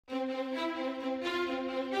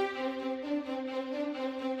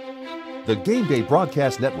The Gameday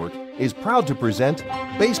Broadcast Network is proud to present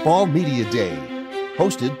Baseball Media Day,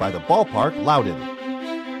 hosted by the Ballpark, Loudoun.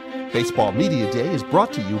 Baseball Media Day is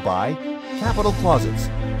brought to you by Capital Closets,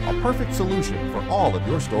 a perfect solution for all of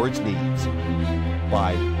your storage needs.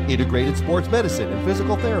 By Integrated Sports Medicine and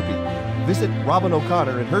Physical Therapy. Visit Robin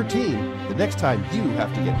O'Connor and her team the next time you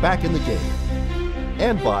have to get back in the game.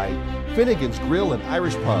 And by Finnegan's Grill and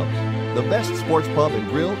Irish Pub, the best sports pub and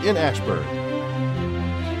grill in Ashburn.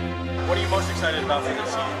 What are you most excited about for this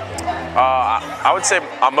season? I would say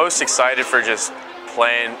I'm most excited for just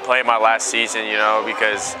playing my last season, you know,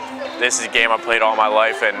 because this is a game I played all my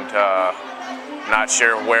life, and not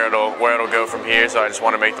sure where it'll go from here. So I just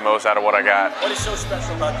want to make the most out of what I got. What is so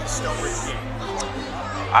special about this Stonebridge team?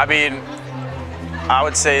 I mean, I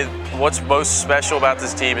would say what's most special about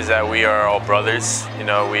this team is that we are all brothers. You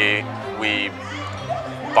know, we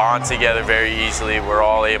bond together very easily. We're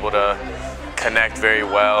all able to connect very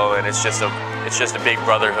well, and it's just a big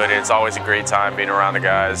brotherhood. And it's always a great time being around the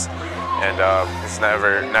guys, and it's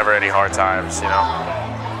never any hard times, you know.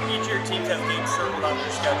 Each of your teams have games circled on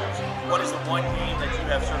their schedules. What is the one game that you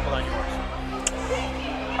have circled on yours?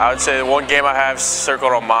 I would say the one game I have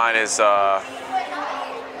circled on mine is I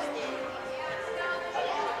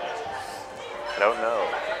don't know.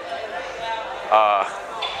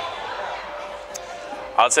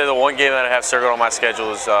 I would say the one game that I have circled on my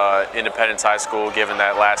schedule is Independence High School, given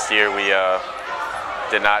that last year we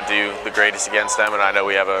did not do the greatest against them, and I know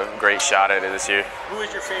we have a great shot at it this year. Who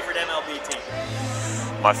is your favorite MLB team?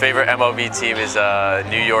 My favorite MLB team is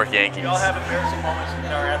New York Yankees. We all have embarrassing moments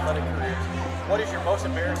in our athletic careers. What is your most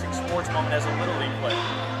embarrassing sports moment as a Little League player?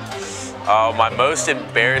 My most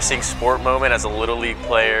embarrassing sport moment as a Little League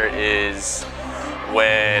player is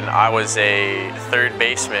when I was a third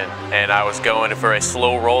baseman and I was going for a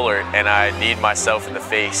slow roller and I kneed myself in the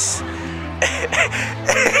face.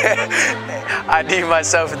 I kneed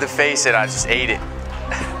myself in the face and I just ate it.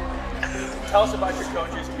 Tell us about your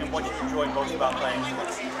coaches and what you enjoy most about playing.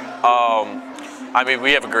 I mean,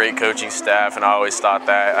 we have a great coaching staff, and I always thought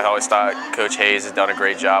Coach Hayes has done a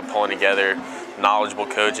great job pulling together knowledgeable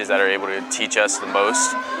coaches that are able to teach us the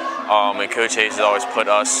most. And Coach Hayes has always put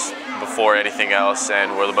us before anything else,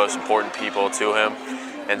 and we're the most important people to him.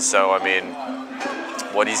 And so, I mean,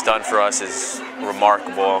 what he's done for us is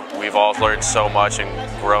remarkable. We've all learned so much and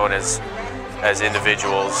grown as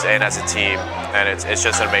individuals and as a team, and it's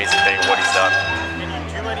just an amazing thing what he's done. Can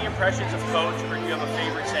you do any impressions of Coach, or do you have a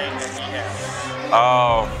favorite saying that he has?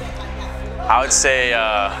 Oh, I would say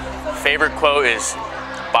favorite quote is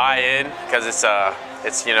 "buy in," because it's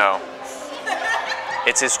you know,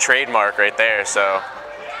 it's his trademark right there. So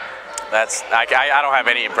that's I don't have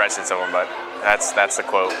any impressions of him, but that's the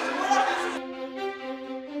quote.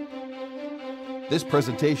 This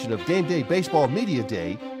presentation of Gameday Baseball Media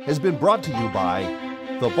Day has been brought to you by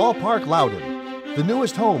the Ballpark, Loudoun, the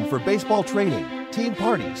newest home for baseball training, team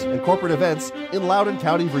parties, and corporate events in Loudoun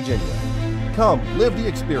County, Virginia. Come live the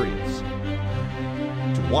experience.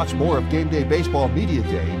 To watch more of Gameday Baseball Media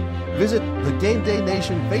Day, visit the Gameday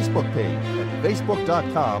Nation Facebook page at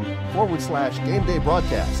facebook.com/Gameday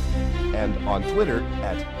Broadcast and on Twitter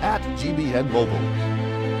at GBN Mobile.